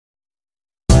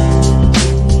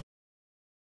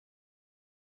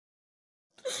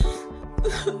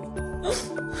Alright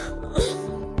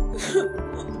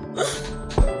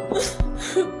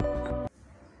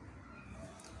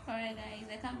guys,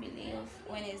 I can't believe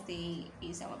Wednesday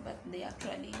is our birthday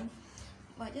actually.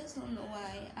 But I just don't know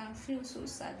why. I feel so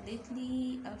sad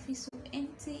lately. I feel so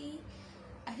empty.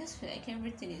 I just feel like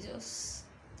everything is just,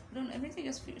 I don't know, everything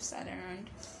just feels sad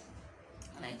around.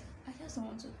 Like I just don't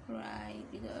want to cry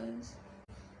because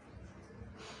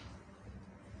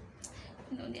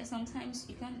there's sometimes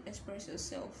you can't express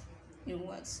yourself in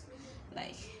words.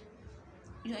 Like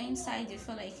you're inside, you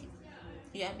feel like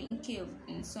you are being killed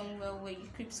in somewhere where you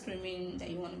keep screaming that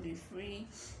you want to be free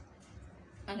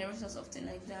and the rest of things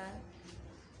like that.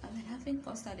 I've been having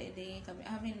constant headache, I've been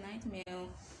having nightmare,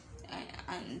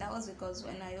 and that was because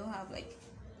when I don't have like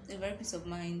a very peace of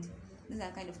mind, these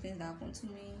are kind of things that happen to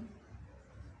me.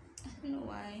 I don't know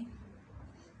why.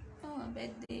 Oh, my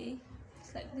birthday,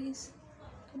 it's like this.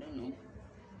 I don't know.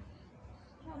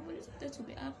 I'm always wanted to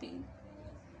be happy,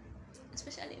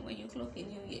 especially when you clock a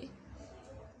new year.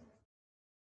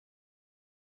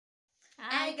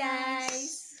 Hi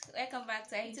guys, welcome back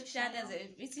to our YouTube channel, The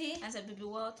Beauty and the Baby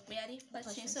World. We are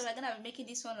ThePoshTwins, so we're gonna be making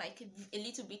this one like a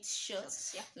little bit short.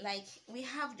 Yeah, like we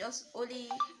have just only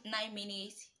 9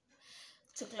 minutes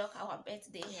to clock our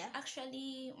birthday. Yeah,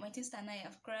 actually my sister and I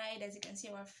have cried, as you can see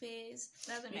our face.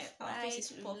 That's why our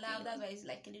face is poppy. That's why it's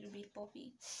like a little bit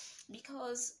poppy,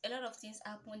 because a lot of things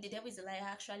happened. The devil is a liar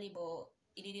actually, but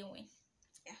it didn't win.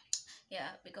 Yeah,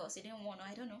 because it didn't want.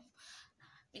 I don't know,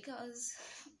 because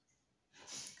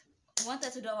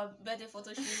wanted to do our birthday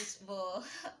photo shoot, but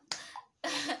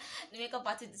the makeup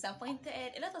artist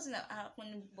disappointed. A lot of things have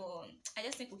happened, but I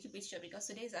just think we'll keep it short because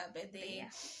today is our birthday.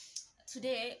 Yeah.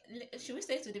 Today, should we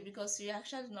stay today because we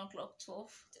actually not clock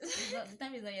 12? The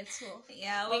time is not yet 12.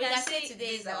 Yeah, we can say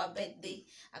today is our birthday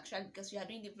actually, because we are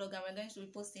doing the vlog and we're going to be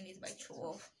posting it by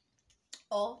 12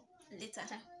 or later.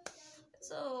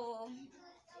 So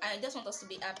I just want us to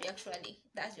be happy actually.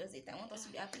 That's just it. I want us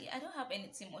to be happy. I don't have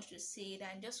anything much to say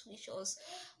than just wish us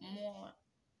more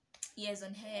years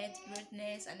on head,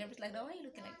 greatness and everything like that. Why are you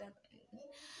looking like that?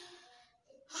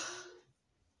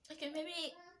 Okay,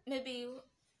 maybe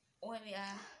when we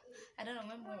are, I don't know,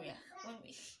 when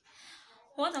we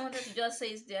what I wanted to just say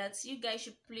is that you guys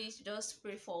should please just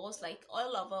pray for us, like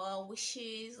all of our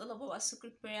wishes, all of our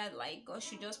secret prayer, like God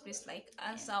should just please like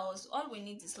answer us. All we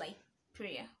need is like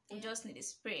prayer. We just need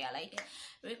this prayer, like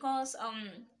because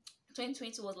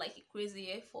 2020 was like a crazy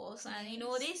year for us, and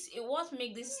what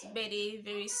make this birthday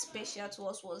very special to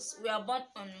us was we are born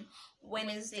on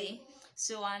Wednesday.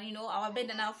 So and our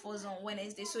birthday now falls on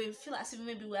Wednesday, so we feel as if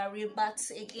maybe we are rebirths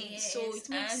again. Yes. So it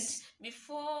means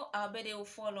before our birthday will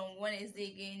fall on Wednesday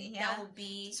again, that will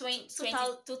be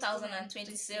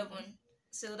 2027.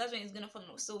 So that's when it's gonna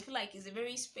fall. So we feel like it's a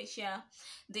very special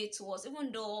day to us,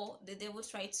 even though the devil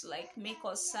tried to like make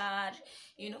us sad.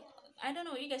 I don't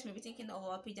know, you guys may be thinking of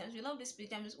our pigeons. We love these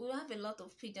pigeons. We have a lot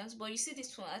of pigeons, but you see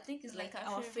this one, I think it's like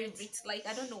our favorite. Like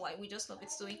I don't know why, we just love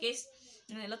it. So in case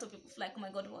a lot of people feel like, oh my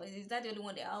god, is that the only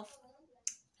one they have?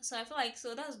 So I feel like,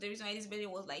 so that's the reason why this birthday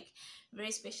was like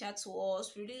very special to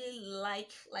us. We really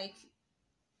like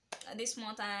this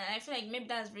month, and I feel like maybe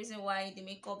that's the reason why the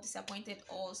makeup disappointed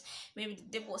us. Maybe the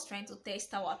devil was trying to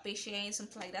test our patience,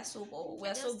 something like that. So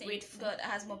we're so grateful. God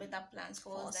has more better plans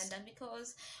for us than that,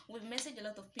 because we've messaged a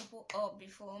lot of people up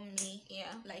before me.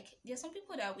 Yeah, like there's some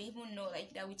people that we even know,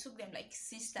 like that we took them like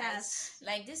sisters. Yes.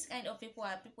 Like this kind of people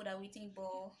are people that we think,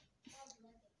 but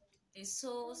it's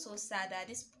so sad that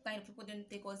this kind of people didn't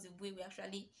take us the way we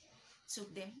actually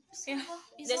took them. So, yeah,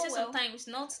 they say sometimes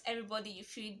not everybody you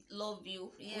feel love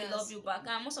you. Yes. We love you back,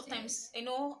 and most of times,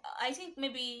 I think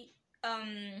maybe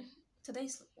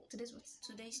today's what?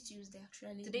 Today's Tuesday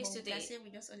actually. Today's Tuesday. I say we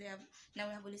just only have now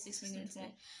we have only 6 minutes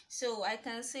more. So I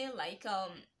can say like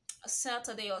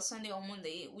Saturday or Sunday or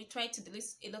Monday, we try to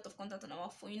delete a lot of content on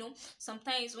our phone.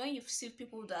 Sometimes when you see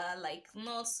people that are like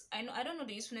not, I don't know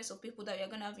the usefulness of people that you're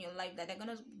gonna have in your life that they're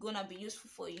gonna be useful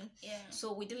for you. Yeah.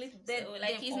 So we delete them. So,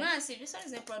 like it's not as if this one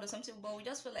is not proud or something, but we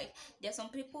just feel like there are some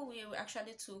people we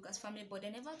actually took as family, but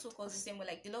they never took us the same way.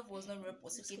 Like the love was not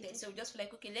reciprocated. So we just feel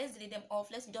like, okay, let's delete them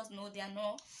off. Let's just know they are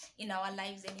not in our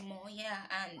lives anymore. Yeah.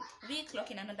 And we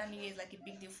clocking another new year is like a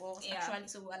big deal for us actually.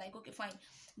 So we're like, okay, fine.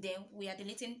 Then we are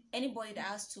deleting anybody that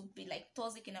has to be like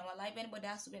toxic in our life, anybody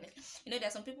that has to be like, there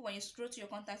are some people when you scroll to your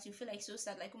contacts, you feel like so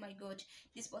sad, like, oh my god,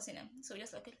 this person. So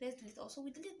just like, okay, let's delete. Also,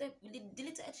 we delete them. We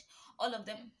deleted all of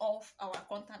them off our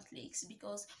contact links,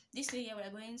 because this new year we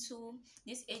are going to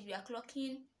this age we are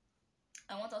clocking.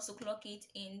 I want us to clock it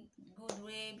in good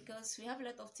way, because we have a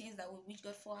lot of things that we wish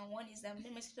God for, and one is that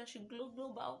my sister should grow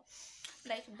global,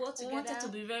 like both together. We wanted to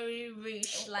be very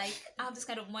rich, like have this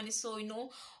kind of money. So you know,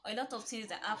 a lot of things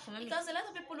that happen because a lot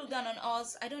of people look down on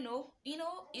us. I don't know, you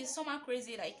know, it's somehow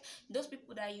crazy. Like those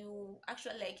people that you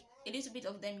actually like, a little bit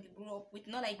of them you grew up with,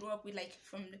 not like grew up with like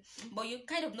from, but you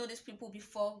kind of know these people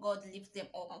before God lifts them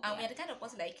up. Okay. And we are the kind of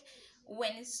person like,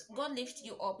 when God lifts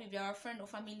you up, if you're a friend or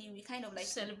family, we kind of like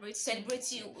celebrate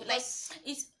you. Like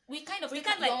it's we kind of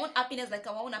our own happiness, like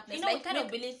our own happiness. You know, like, we kind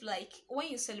of believe like when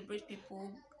you celebrate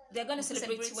people, they're gonna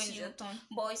celebrate you when it's your turn.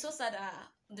 But it's so sad that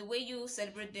the way you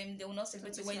celebrate them, they will not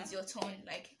celebrate you when it's your turn.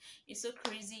 Like it's so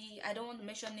crazy. I don't want to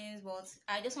mention names, but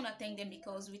I just want to thank them,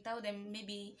 because without them,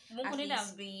 maybe wouldn't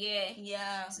have been here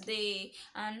today.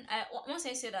 And once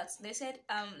I said that, they said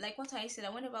like what I said,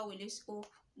 that whenever we lose hope,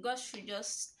 God should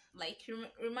just like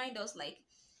remind us like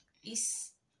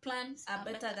his plans are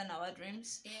better than our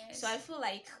dreams. Yes. So I feel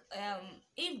like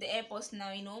if they help us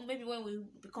now, you know, maybe when we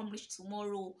become rich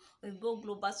tomorrow, we go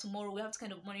global tomorrow, we have this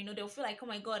kind of money, you know, they'll feel like, oh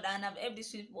my God, and I've helped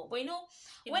these people. But you know,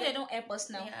 if when they don't help us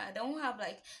now, they don't have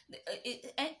like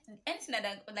anything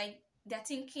that like they're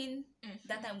thinking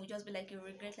that time will just be like you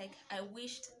regret, like I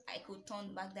wished I could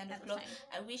turn back down the clock.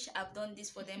 I wish I've done this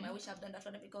for them. I wish I've done that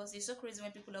for them, because it's so crazy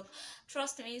when people look.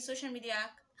 Trust me, social media,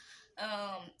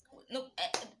 no,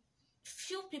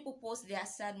 few people post their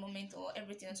sad moment or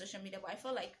everything on social media, but I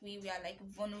feel like we are like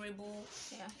vulnerable.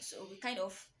 So we kind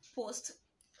of post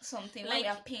something like we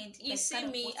are pained. You like, see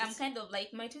me, I'm kind of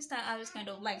like my Twitter is kind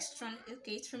of like strong.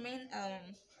 Okay, it's remain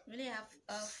really have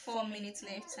 4 minutes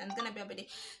left, and it's gonna be a birthday.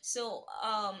 So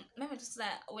my sister,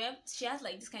 she has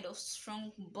like this kind of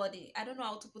strong body. I don't know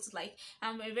how to put it. Like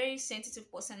I'm a very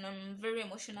sensitive person. I'm very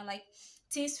emotional. Like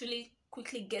things really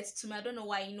quickly get to me. I don't know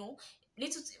why. You know,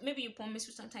 little maybe you promise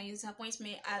me sometimes, you disappoint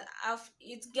me.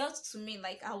 It gets to me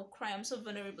like I will cry. I'm so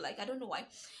vulnerable. Like I don't know why.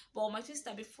 But my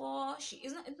sister, before, she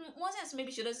is not. One sense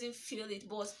maybe she doesn't feel it,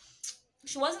 but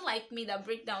she wasn't like me that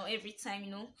break down every time, you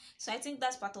know. So I think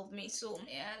that's part of me. So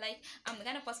yeah, like I'm the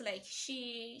kind of person like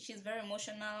she's very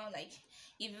emotional. Like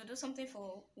if you do something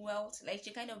for wealth, like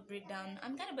she kind of break down.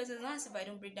 I'm kind of person, not as if I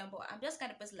don't break down, but I'm just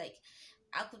kind of person like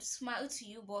I could smile to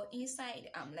you, but inside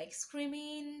I'm like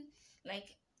screaming,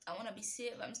 like I want to be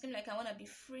safe. I'm screaming like I want to be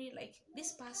free. Like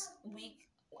this past week,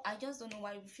 I just don't know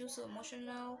why we feel so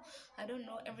emotional. I don't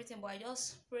know everything, but I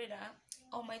just pray that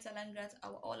Almighty Allah grant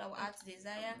all our heart's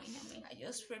desire. I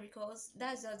just pray, because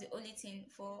that's just the only thing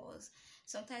for us.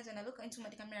 Sometimes when I look into my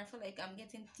camera, I feel like I'm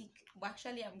getting thick, but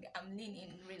actually I'm lean in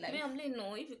real life. Me, I'm lean.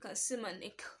 No, if you can see my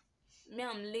neck, me,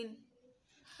 I'm lean.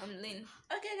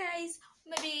 Okay, guys.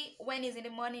 Maybe when it's in the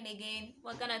morning again,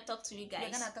 we're gonna talk to you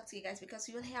guys. Because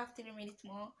we only have 3 minutes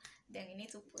more. Then we need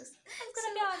to post. It's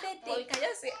gonna be our birthday. Well, we can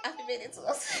just say happy birthday to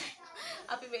us.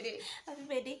 Happy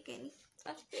birthday, Kenny.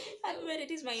 Happy birthday.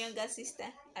 This is my younger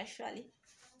sister, actually.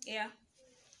 Yeah.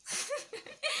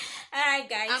 Alright,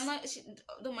 guys. I'm not.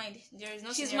 Don't mind. There is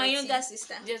no. She's seniority. My younger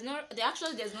sister. There's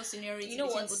no seniority. You know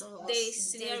what? There's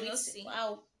seniority.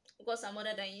 Wow. Because I'm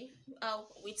older than you.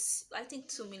 With I think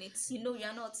 2 minutes. You know,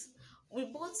 you're not. We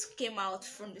both came out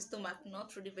from the stomach, not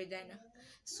through the vagina.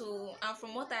 So, and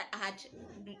from what I had,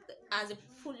 as they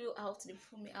pull you out, they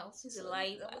pull me out. It's a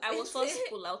lie. I was forced to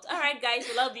pull out. Alright, guys,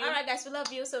 we love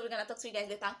you. So, we're gonna talk to you guys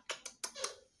later.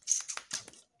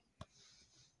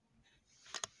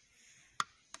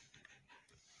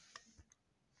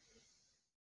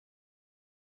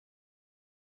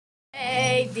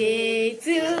 Birthday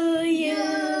to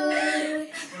you.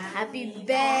 Happy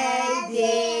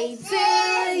birthday to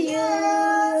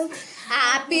you.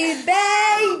 Happy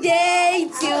birthday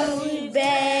to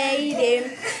baby.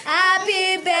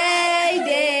 Happy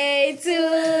birthday to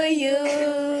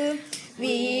you.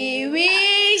 We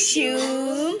wish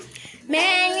you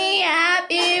many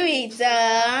happy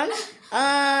returns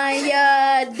on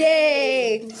your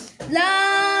day.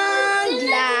 Long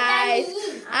life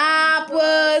and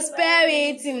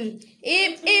prosperity.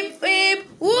 Hip, hip, hip,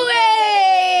 hooray!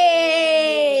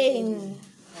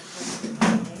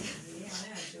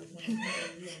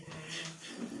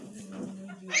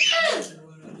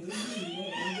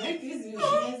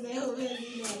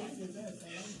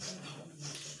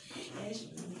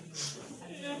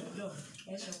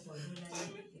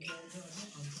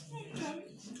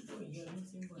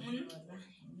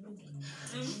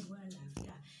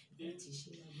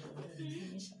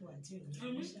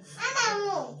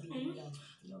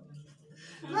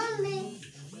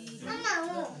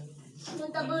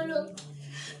 Mama,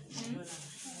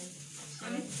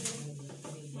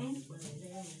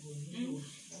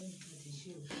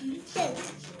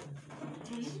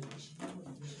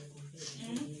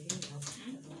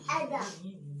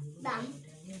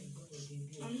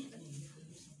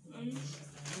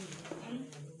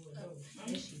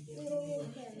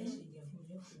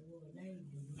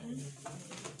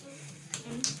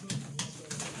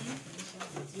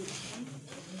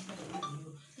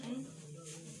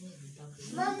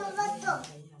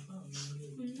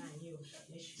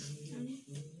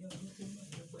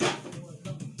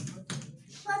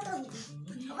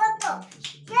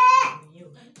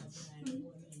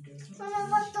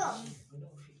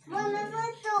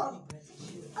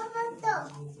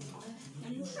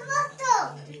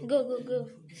 Go, go, go.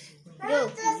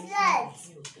 Go.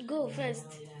 Go first.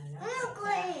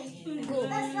 Go.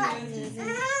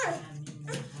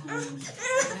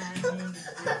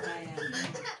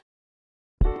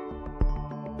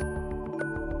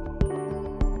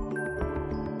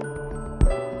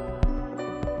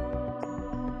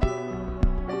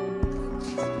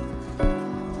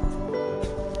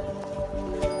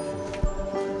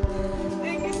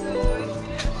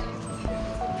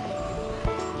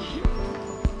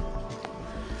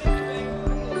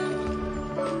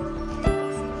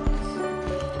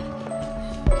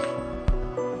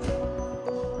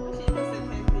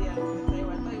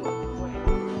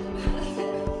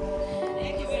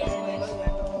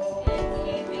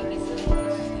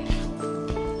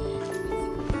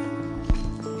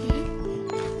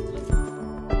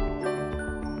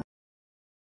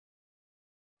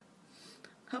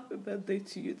 Happy birthday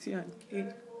to you, T and K.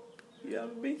 You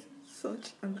have been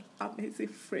such an amazing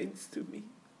friend to me.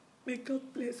 May God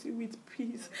bless you with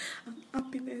peace and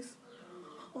happiness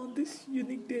on this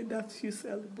unique day that you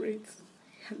celebrate.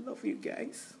 I love you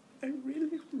guys. I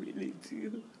really, really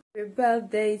do. Happy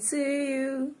birthday to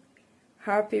you.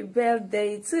 Happy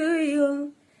birthday to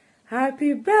you.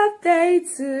 Happy birthday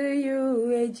to you,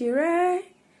 Ejire.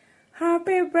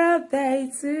 Happy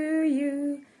birthday to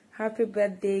you. Happy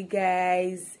birthday,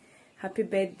 guys. Happy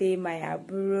birthday, my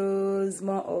abros.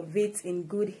 More of it in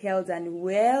good health and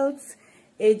wealth.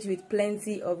 Age with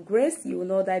plenty of grace. You will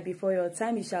not die before your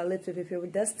time. You shall live to fulfill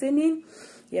destiny.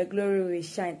 Your glory will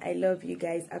shine. I love you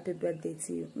guys. Happy birthday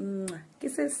to you. Mwah.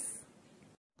 Kisses.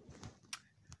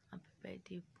 Happy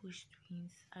birthday,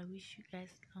 PoshTwins. I wish you guys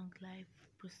long life,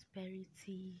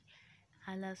 prosperity,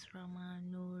 Allah's Rahmah,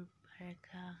 Noor,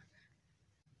 Barakah,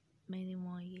 many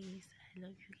more years. I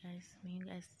love you guys. May you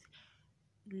guys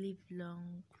live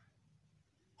long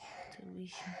to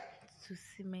wish to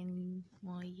see many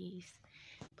more years.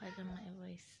 Pardon my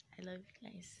voice. I love you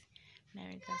guys.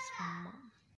 Merry Christmas from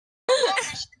Mom. I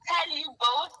should tell you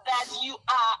both that you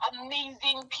are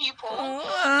amazing people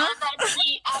and that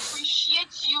we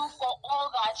appreciate you for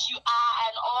all that you are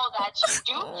and all that you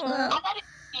do. And that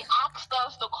he asked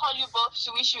us to call you both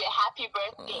to wish you a happy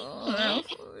birthday.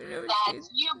 That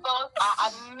you both are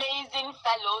amazing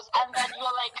fellows and that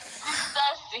you're like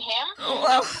sisters to him.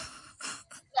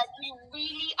 That we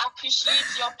really appreciate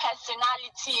your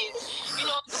personalities. You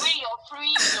know, the way you're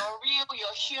free, you're real,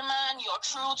 you're human, you're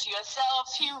true to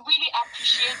yourselves. He really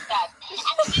appreciates that.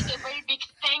 And it is a very big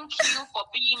thank you for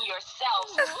being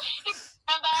yourself.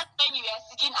 Remember when you were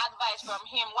seeking advice from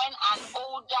him when an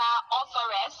older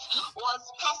authoress was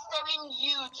pestering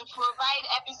you to provide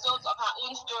episodes of her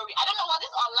own story? I don't know, was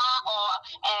this Ola or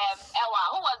Ewa?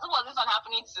 Who was this one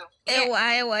happening to?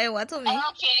 Ewa, tell me.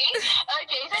 Okay.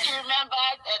 You said you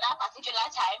remembered that particular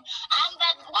time, and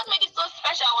that what made it so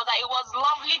special was that it was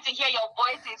lovely to hear your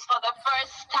voices for the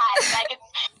first time. Like it's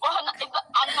an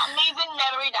amazing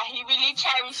memory that he really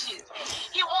cherishes.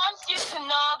 He wants you to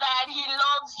know that he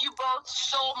loves you both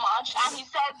so much, and he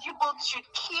says you both should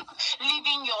keep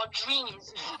living your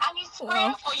dreams. And his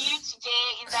prayer for you today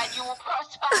is that you will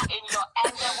prosper in your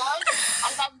endeavors,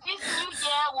 and that this new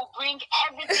year will bring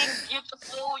everything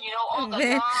beautiful, you know, all the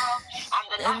love and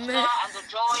the laughter and the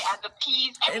joy and the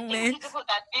peace, everything beautiful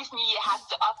that this new year has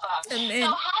to offer. So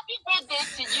happy birthday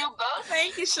to you both.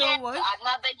 Thank you so much.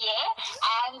 Another year,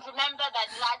 and remember that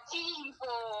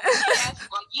Latifo cares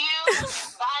for you,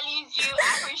 values you,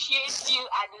 appreciates you,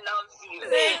 and loves you.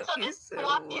 So this is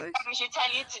what we should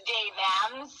tell you today,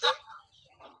 ma'am.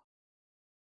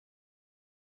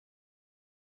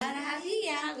 Happy,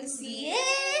 yeah, we see it.